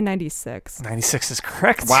 I'm gonna say 96. 96 is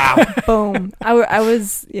correct. Wow. Boom. I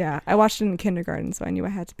was I watched it in kindergarten, so I knew I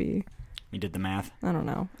had to be. You did the math. I don't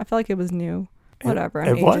know. I felt like it was new. Whatever.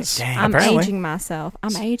 It was. Dang, I'm apparently. aging myself.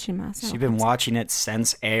 I'm aging myself. You've been watching it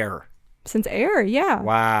since Air. Since Air, yeah.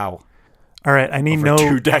 Wow. All right. I need For no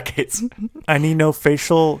 2 decades. I need no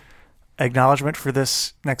facial acknowledgement for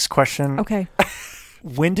this next question. Okay.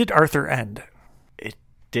 When did Arthur end? It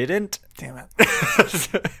didn't. Damn it.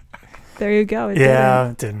 There you go. It Yeah,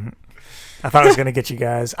 it didn't. I thought I was going to get you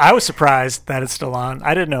guys. I was surprised that it's still on.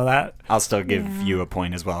 I didn't know that. I'll still give Yeah. you a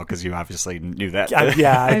point as well because you obviously knew that.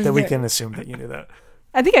 We can assume that you knew that.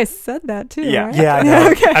 I think I said that too. Yeah. Right? Yeah, I know.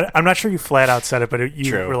 Okay. I'm not sure you flat out said it, but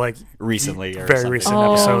you True. were like Recently or very something. recent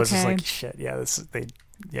Oh, episodes. It's okay. like shit.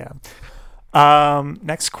 Yeah,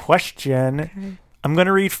 Next question. Okay. I'm going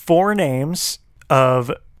to read 4 names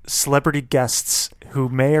of celebrity guests who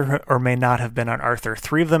may or may not have been on Arthur.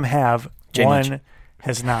 3 of them have. Jane One Lynch.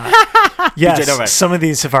 has not. PJ Yes, Novak. some of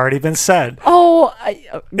these have already been said. Oh, I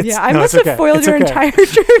no, must it's have okay. foiled It's your okay. entire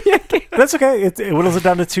trivia game. That's okay. It whittles it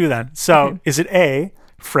down to 2 then. So is it A,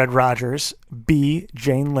 Fred Rogers, B,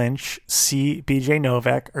 Jane Lynch, C, BJ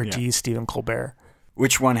Novak, or Yeah. D, Stephen Colbert?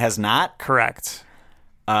 Which one has not? Correct.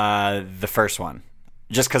 The first one.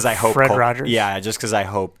 Just because I hope Fred Rogers? Yeah, just because I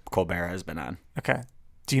hope Colbert has been on. Okay.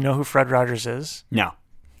 Do you know who Fred Rogers is? No.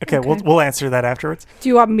 Okay, Okay. we'll answer that afterwards. Do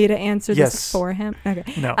you want me to answer Yes. this for him? Okay.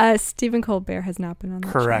 No. Stephen Colbert has not been on that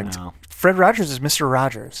show. Correct. No. Fred Rogers is Mr.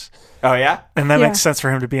 Rogers. Oh yeah, And that Yeah. makes sense for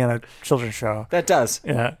him to be on a children's show. that does.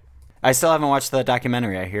 Yeah. I still haven't watched the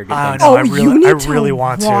documentary. I hear good Oh, things. no, Oh, I really- you need I to really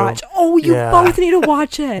want to. watch. Oh, you Yeah. both need to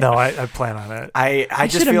watch it. No, I plan on it. I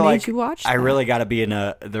just should've feel made like you watch I that. really got to be in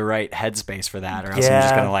the right headspace for that, or else I'm Yeah.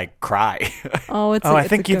 just gonna like cry. Oh, it's. Oh, I it's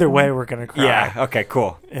think a good either way one. we're going to cry. yeah. Okay.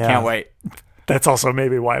 Cool. Yeah. Can't wait. That's also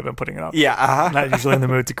maybe why I've been putting it off. Yeah. Uh huh. Not usually in the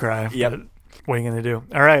mood to cry. Yep. but What are you going to do?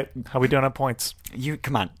 All right. How we doing on points? You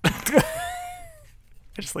come on. I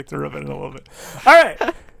just like to rub it in a little bit. All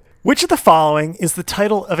right. Which of the following is the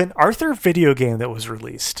title of an Arthur video game that was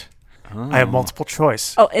released? I have multiple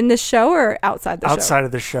choice. Oh, in the show or outside the show? Outside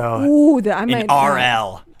of the show. Ooh, I might. In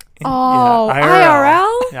RL. Oh, yeah,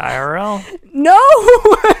 IRL? Yeah, IRL. No.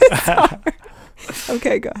 Sorry.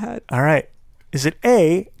 Okay, go ahead. All right. Is it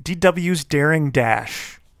A, DW's Daring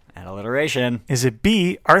Dash? That alliteration. Is it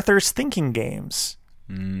B, Arthur's Thinking Games?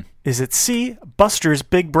 Is it C, Buster's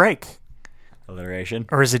Big Break? Alliteration.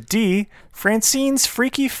 Or is it D, Francine's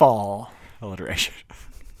Freaky Fall? Alliteration.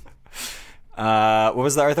 What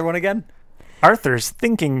was the Arthur one again? Arthur's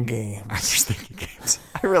Thinking Games. Arthur's Thinking Games.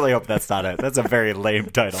 I really hope that's not it. That's a very lame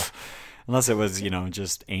title. Unless it was,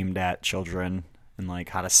 just aimed at children and like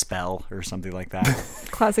how to spell or something like that.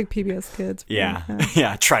 Classic PBS Kids. Yeah.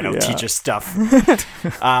 Yeah. Try to Yeah. teach us stuff.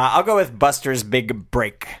 I'll go with Buster's Big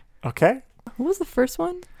Break. Okay. What was the first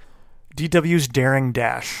one? DW's Daring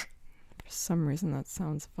Dash. For some reason, that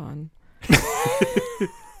sounds fun.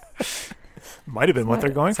 Might have been what they're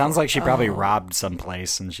going for. Sounds like she probably robbed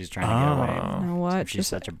someplace and she's trying to get away. You know what? She's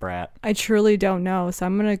such a brat. I truly don't know, so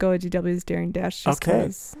I'm gonna go with DW's Daring Dash. Just Okay.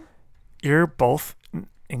 'cause- You're both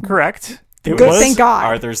incorrect. It Good, was thank God.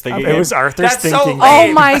 Arthur's Thinking It Games. was Arthur's That's so Thinking lame.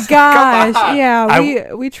 Oh my gosh! on.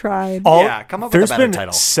 Yeah, we tried. Yeah, come up with a There's better been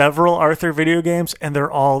title. several Arthur video games, and they're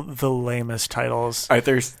all the lamest titles.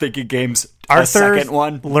 Arthur's Thinking Games. Arthur's a second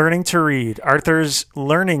one. Learning to Read. Arthur's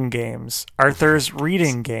Learning Games. Arthur's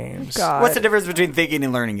Reading Games. God. What's the difference between thinking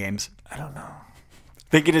and learning games? I don't know.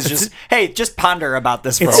 Thinking is just, hey, just ponder about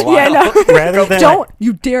this for It's- a while. Yeah, no. Rather than Don't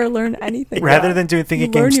you dare learn anything. rather than doing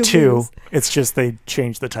Thinking You learn, Games you 2, lose. it's just they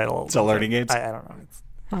changed the title. It's a learning games. I don't know.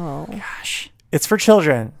 Oh, Gosh. It's for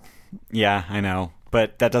children. Yeah, I know.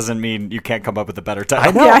 But that doesn't mean you can't come up with a better title.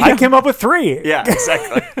 I know. Yeah, I I know. came up with 3. Yeah,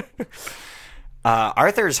 exactly.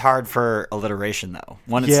 Arthur's hard for alliteration, though.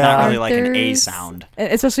 One, it's Yeah. not really like an A Arthur's- sound.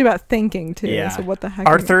 especially about thinking too. Yeah. So what the heck?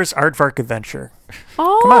 Arthur's Aardvark Adventure.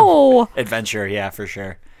 Oh, Adventure, yeah, for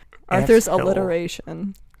sure. Arthur's Ant Hill.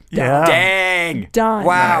 alliteration. Yeah. Dang. Done.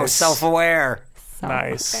 Wow, Nice. self-aware. So-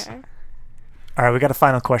 Nice. okay. All right, we got a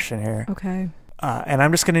final question here. Okay. And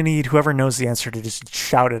I'm just going to need whoever knows the answer to just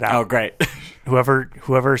shout it out. Oh, great.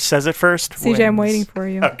 Whoever says it first CJ, I'm wins. waiting for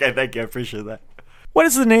you. Okay, thank you. I appreciate that. What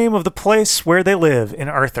is the name of the place where they live in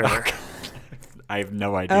Arthur? I have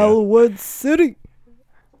no idea. Elwood City.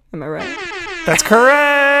 Am I right? That's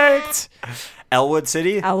correct. Elwood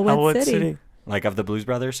City? Elwood, City. Like of the Blues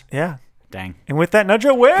Brothers? Yeah. Dang. And with that,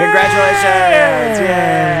 Nudja wins. Congratulations!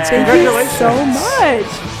 Yay! Thank Congratulations. you so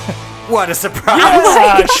much. What a surprise!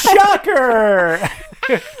 Yeah, shocker.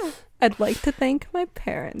 I'd like to thank my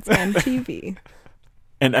parents and TV.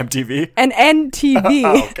 And MTV? And NTV.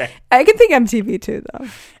 Oh, okay. I can think MTV too, though.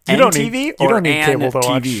 You don't NTV need- you or don't need an cable to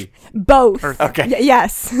watch. TV? Both. Okay.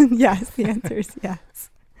 Yes. Yes. The answer is yes.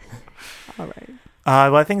 All right.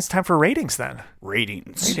 Well, I think it's time for ratings then.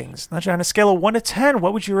 Ratings. Ratings. Nudja, on a scale of 1 to 10,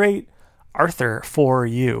 what would you rate Arthur for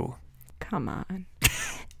you? Come on.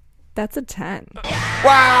 That's a 10.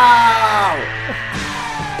 Wow!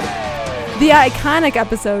 The iconic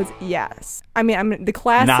episodes, yes. I mean, the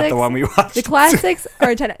classics. Not the one we watched. The classics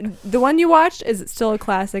are a 10. The one you watched is still a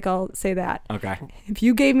classic. I'll say that. Okay. If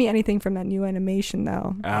you gave me anything from that new animation,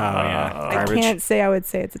 though, Oh, yeah. I Garbage. can't say I would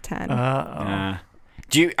say it's a 10.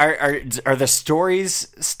 Do you are the stories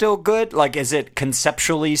still good? Like, is it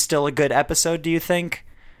conceptually still a good episode? Do you think,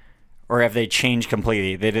 or have they changed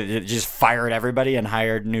completely? They just fired everybody and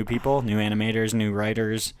hired new people, new animators, new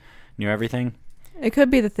writers, new everything. It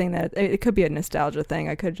could be the thing that it could be a nostalgia thing.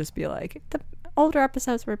 I could just be like, the older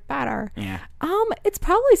episodes were better. Yeah. It's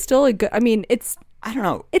probably still a good. I mean, I don't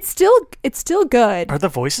know. it's still good. Are the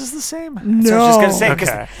voices the same? No, So I was just gonna say because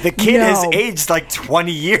Okay. the kid has No. aged like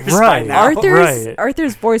 20 years Right. by now. Right.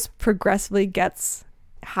 Arthur's voice progressively gets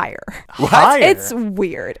higher. Higher. It's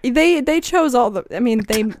weird. They chose all the. I mean,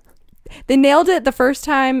 they nailed it the first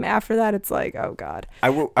time. After that, it's like, oh god. I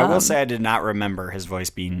will say I did not remember his voice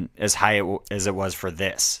being as high as it was for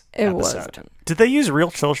this It episode. wasn't. Did they use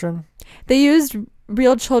real children? They used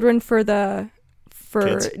real children for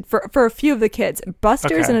Kids. for a few of the kids.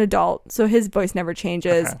 Buster's Okay. an adult, so his voice never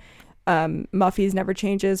changes. Okay. Muffy's never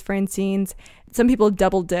changes. Francine's. Some people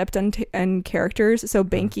double dipped on characters. So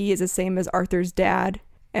Banky is the same as Arthur's dad,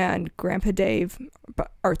 and Grandpa Dave,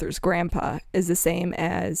 Arthur's grandpa, is the same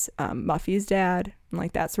as Muffy's dad, and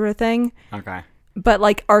like that sort of thing. Okay. But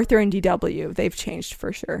like Arthur and DW, they've changed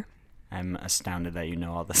for sure. I'm astounded that you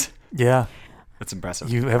know all this. Yeah. That's impressive.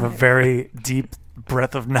 You have a very deep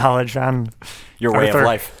breadth of knowledge on Your way Arthur. of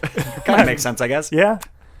life. Kind of makes sense, I guess. Yeah.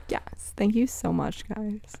 Yes, thank you so much,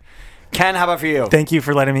 guys. Ken, how about for you? Thank you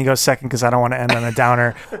for letting me go second because I don't want to end on a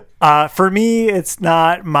downer. For me, it's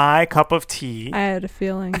not my cup of tea. I had a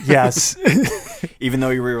feeling. Yes. Even though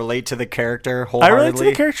you relate to the character I wholeheartedly. relate to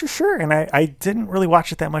the character, sure. And I didn't really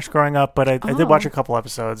watch it that much growing up, but I did watch a couple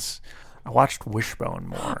episodes. I watched Wishbone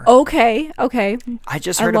more. Okay. I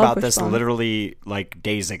just I heard love about this Wishbone. literally like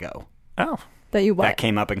days ago. Oh. That you That what?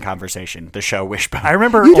 came up in conversation. The show Wishbone. I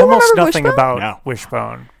remember You don't almost remember nothing Wishbone? about No.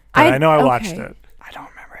 Wishbone. But I know I watched okay. it. I don't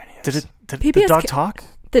remember any of Did this. it? Did PBS the dog ca- talk?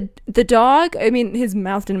 The dog. I mean, his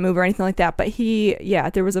mouth didn't move or anything like that, but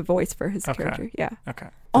there was a voice for his Okay. character. Yeah. Okay.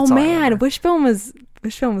 Oh That's all I man, remember. Wishbone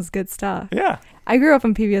was good stuff. Yeah. I grew up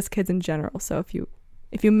on PBS Kids in general, so if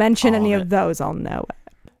you mention All any of of it. those, I'll know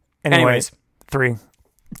it. Anyways, 3.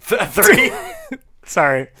 3.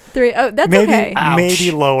 Sorry. 3. Oh, that's Maybe okay. Ouch.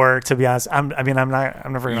 maybe lower, to be honest. I'm never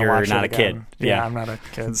gonna You're watch not it a again. kid. Yeah, Yeah. I'm not a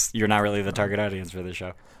kid. You're not really the target audience for this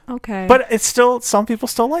show. Okay. But it's still, some people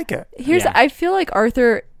still like it. Yeah. I feel like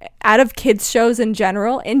Arthur, out of kids shows in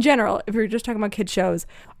general, if you're just talking about kids shows,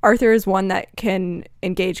 Arthur is one that can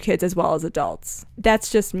engage kids as well as adults. That's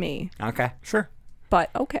just me. Okay. Sure. But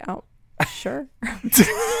okay, sure.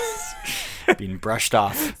 Being brushed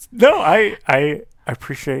off. No, I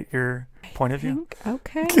appreciate your point of view.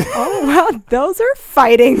 Okay. Oh wow, those are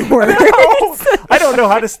fighting words. I don't know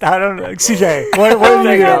how to. I don't know. CJ, where Oh do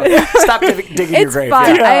my you go? God. Stop digging your It's grave.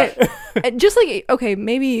 fine. Yeah. Just like, okay,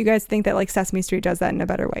 maybe you guys think that like Sesame Street does that in a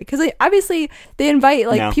better way, because like, obviously they invite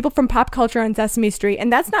like No. people from pop culture on Sesame Street,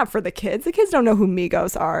 and that's not for the kids. The kids don't know who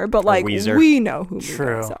Migos are, but like Weezer. we know who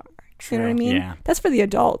True. Migos are. You know what I mean? Yeah. That's for the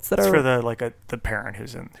adults that It's are. for the parent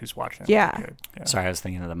who's watching. Yeah. Good. Sorry, I was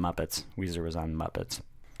thinking of the Muppets. Weezer was on Muppets.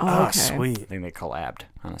 Oh, okay. sweet. I think they collabed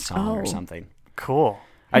on a song or Oh. something. Cool.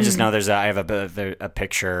 I just know I have a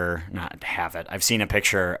picture, not have it. I've seen a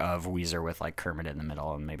picture of Weezer with like Kermit in the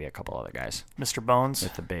middle and maybe a couple other guys Mr. Bones.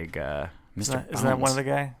 with the big Mr. Isn't that one of the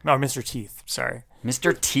guy? No, Mr. Teeth. Sorry.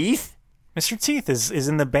 Mr. Teeth? Mr. Teeth is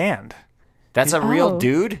in the band. That's a real Oh.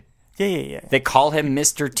 dude? Yeah. They call him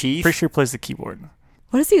Mr. Teeth? Pretty sure he plays the keyboard.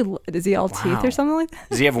 What is he? Is he all teeth Wow. or something like that?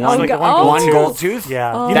 Does he have Oh, one, oh. one gold tooth?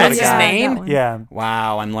 Yeah. Oh, You know That's the his guy. name? that one. Yeah.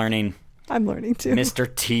 Wow, I'm learning. I'm learning too.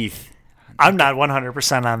 Mr. Teeth. I'm not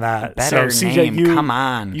 100% on that. Better so, CJ, name. you Come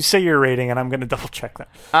on. You say your rating, and I'm going to double check that.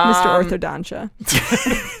 Mr. Orthodontia.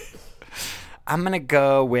 I'm going to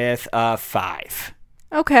go with 5.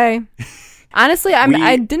 Okay. Honestly, I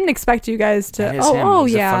We- didn't expect you guys to. That is him. Oh,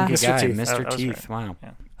 He's a yeah. funky Mr. guy. Teeth. Mr. That was Teeth. right. Wow.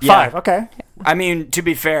 Yeah. 5. Okay. I mean, to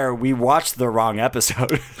be fair, we watched the wrong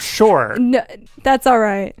episode. Sure. No, that's all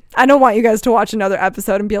right. I don't want you guys to watch another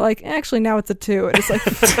episode and be like, actually, now it's a 2. And it's like,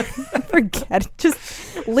 forget it.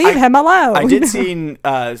 Just leave him alone. I did see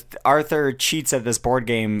Arthur cheats at this board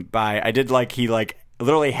game he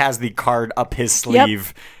literally has the card up his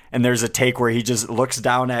sleeve. And there's a take where he just looks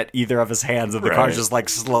down at either of his hands, and the cards just like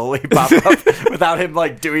slowly pop up without him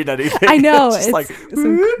like doing anything. I know. It's It's, just like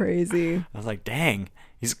some crazy. I was like, dang,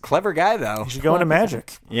 he's a clever guy though. You should go into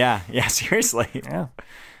magic. Yeah, seriously. Yeah.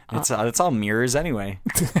 It's all mirrors anyway.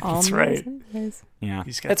 That's right. Yeah,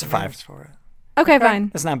 He's got it's a the 5. names for it. Okay,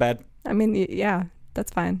 fine. It's not bad. I mean, yeah,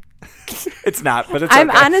 that's fine. It's not, but it's I'm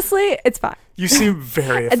okay. honestly, it's fine. You seem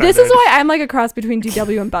very offended. This is why I'm like a cross between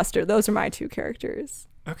DW and Buster. Those are my 2 characters.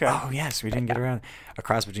 Okay. Oh yes, we didn't get around a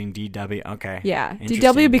cross between DW. Okay. Yeah, Interesting,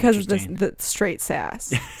 DW because of interesting. the straight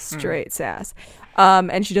sass, straight sass,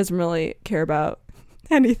 and she doesn't really care about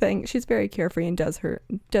anything. She's very carefree and does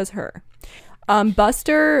her.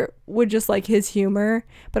 Buster would just like his humor,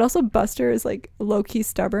 but also Buster is like low key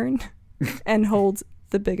stubborn and holds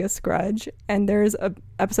the biggest grudge. And there's a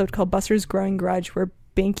episode called Buster's Growing Grudge where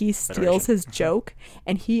Binky steals his joke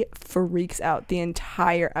and he freaks out the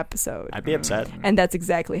entire episode. I'd be upset. And that's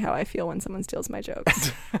exactly how I feel when someone steals my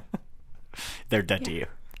jokes. They're dead to you.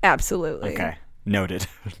 Absolutely. Okay, noted.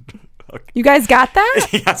 You guys got that?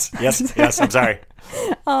 yes. I'm sorry.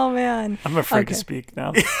 Oh man. I'm afraid to Okay. speak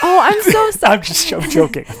now. Oh, I'm so sorry. I'm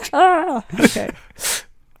joking. Ah, okay.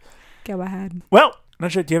 Go ahead. Well,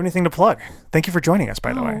 Najat, do you have anything to plug? Thank you for joining us,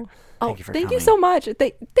 by the way. Oh, you for thank you coming. so much.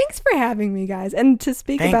 Thanks for having me, guys, and to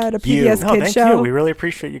speak Thank about a you. PBS No, Kids thank show. you. We really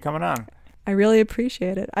appreciate you coming on. I really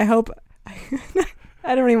appreciate it. I hope.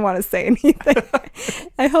 I don't even want to say anything.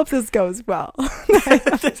 I hope this goes well.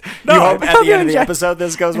 You hope at the end of the episode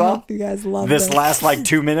this goes I well? hope you guys love This last like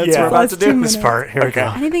 2 minutes Yeah. we're about to Last 2 do? minutes. This part. Here we Okay.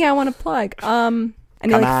 go. Anything I want to plug?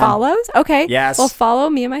 Any Come like on. follows? Okay. Yes. Well, follow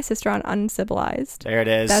me and my sister on Uncivilized. There it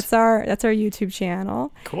is. That's our YouTube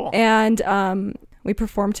channel. Cool. And we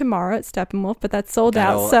perform tomorrow at Steppenwolf, but that's sold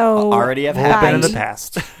That'll out. So already have Would have been in happened. the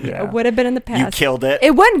past. Yeah. It would have been in the past. You killed it.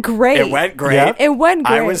 It went great. It went great. Yeah. It went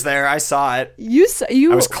great. I was there. I saw it. You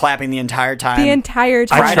I was clapping the entire time. the entire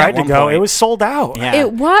time. I Tried tried at to one go. point. It was sold out. Yeah.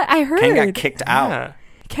 It what I heard. Ken got kicked out. Yeah.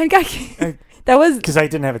 Ken got kicked. That was Because I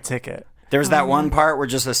didn't have a ticket. There was that one part where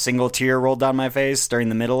just a single tear rolled down my face during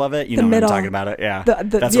the middle of it. You The know what middle. I'm talking about it. Yeah. The-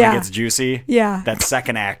 That's yeah. when it gets juicy. yeah. That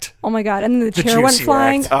second act. Oh my god! And then the The chair went juicy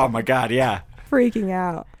flying, act. Oh my God. Yeah. freaking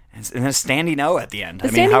out. And then a standing O at the end. The I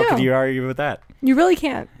mean, standing how O. could you argue with that? You really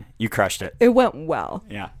can't. You crushed it. It went well.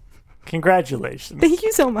 Yeah. Congratulations. Thank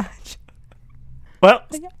you so much. Well,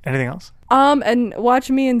 anything else? And watch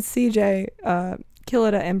me and CJ kill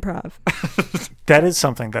it at improv. That is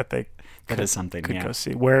something that they That is something. could Yeah. go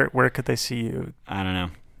see. Where could they see you? I don't know.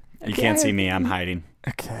 You Okay, can't see me. I'm hiding.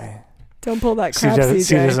 Okay. Don't pull that crap, CJ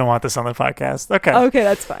CJ. doesn't want this on the podcast. Okay. Okay,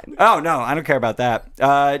 that's fine. Oh, no, I don't care about that.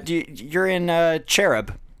 You're in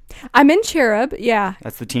Cherub. I'm in Cherub. Yeah,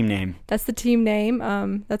 That's the team name. that's the team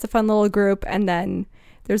name. That's a fun little group. And then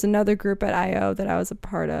there's another group at IO that I was a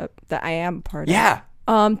part of, that I am a part of. Yeah.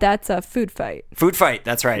 That's a Food Fight. Food Fight.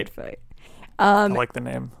 That's right. Fight. I like the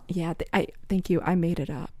name. Yeah, thank you. I made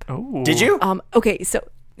it up. Oh. Did you? Okay, so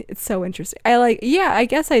it's so interesting. I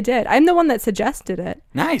guess I did. I'm the one that suggested it.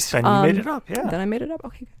 Nice. Then you made it up, yeah. Then I made it up.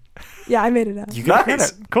 Okay, good. Yeah, I made it up. You got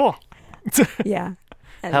Nice. it. Cool. Yeah.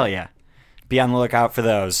 And Hell yeah. Be on the lookout for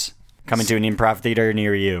those. Coming to an improv theater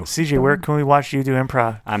near you. CJ, where can we watch you do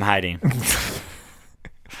improv? I'm hiding.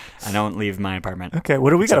 I don't leave my apartment. Okay,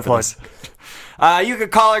 what do we got to plug? You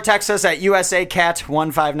could call or text us at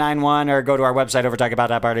USACat1591 or go to our website,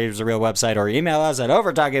 overtalkingpod.party, is a real website, or email us at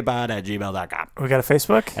overtalkingpod@gmail.com. We got a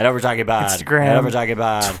Facebook? At overtalkingpod. Instagram. At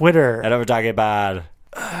overtalkingpod. Twitter. At overtalkingpod.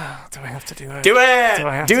 Do I have to do it? Do Do I it!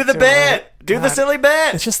 have Do to the do bit! it? Do the God. silly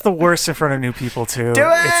bit! It's just the worst in front of new people, too. Do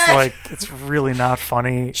it! It's like, it's really not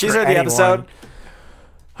funny. She's for heard the anyone. episode.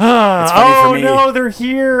 It's funny for oh, me. no, they're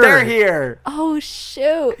here. They're here. oh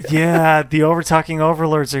shoot! Yeah, the Overtalking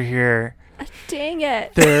Overlords are here. Dang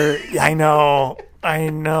it! I know.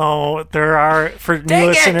 There are, for new Dang it,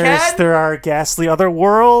 listeners, Ken! there are ghastly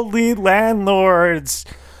otherworldly landlords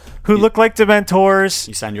who look like Dementors.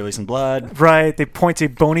 You signed your lease in blood. Right. They point a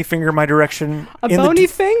bony finger in my direction. A bony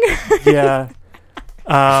finger. Yeah.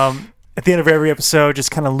 At the end of every episode, just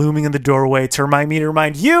kind of looming in the doorway to remind me to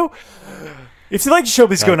remind you. If you like the show,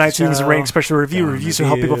 please go on Like the iTunes and rate, show, especially review. down Reviews will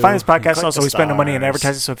help people review, find this podcast. click Also, the we spend no money on stars,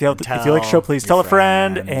 advertising. So if you like tell the show, please your tell a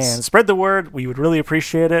friend friends. and spread the word. We would really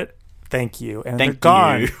appreciate it. Thank you. And Thank they're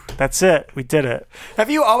gone. you. That's it. We did it. Have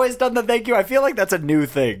you always done the thank you? I feel like that's a new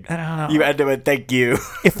thing. I don't know. You end it with thank you.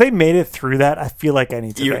 If they made it through that, I feel like I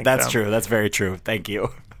need to thank That's them. true. That's very true. Thank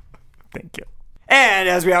you. Thank you. And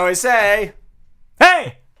as we always say,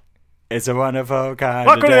 Hey! it's a wonderful kind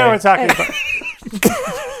Welcome of to day. What We're Talking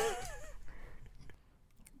About.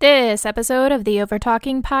 This episode of the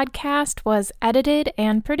Overtalking podcast was edited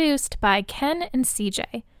and produced by Ken and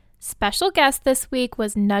CJ. Special guest this week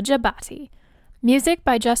was Nudja Bhatti. Music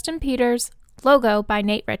by Justin Peters. Logo by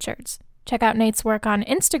Nate Richards. Check out Nate's work on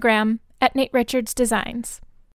Instagram at Nate Richards Designs.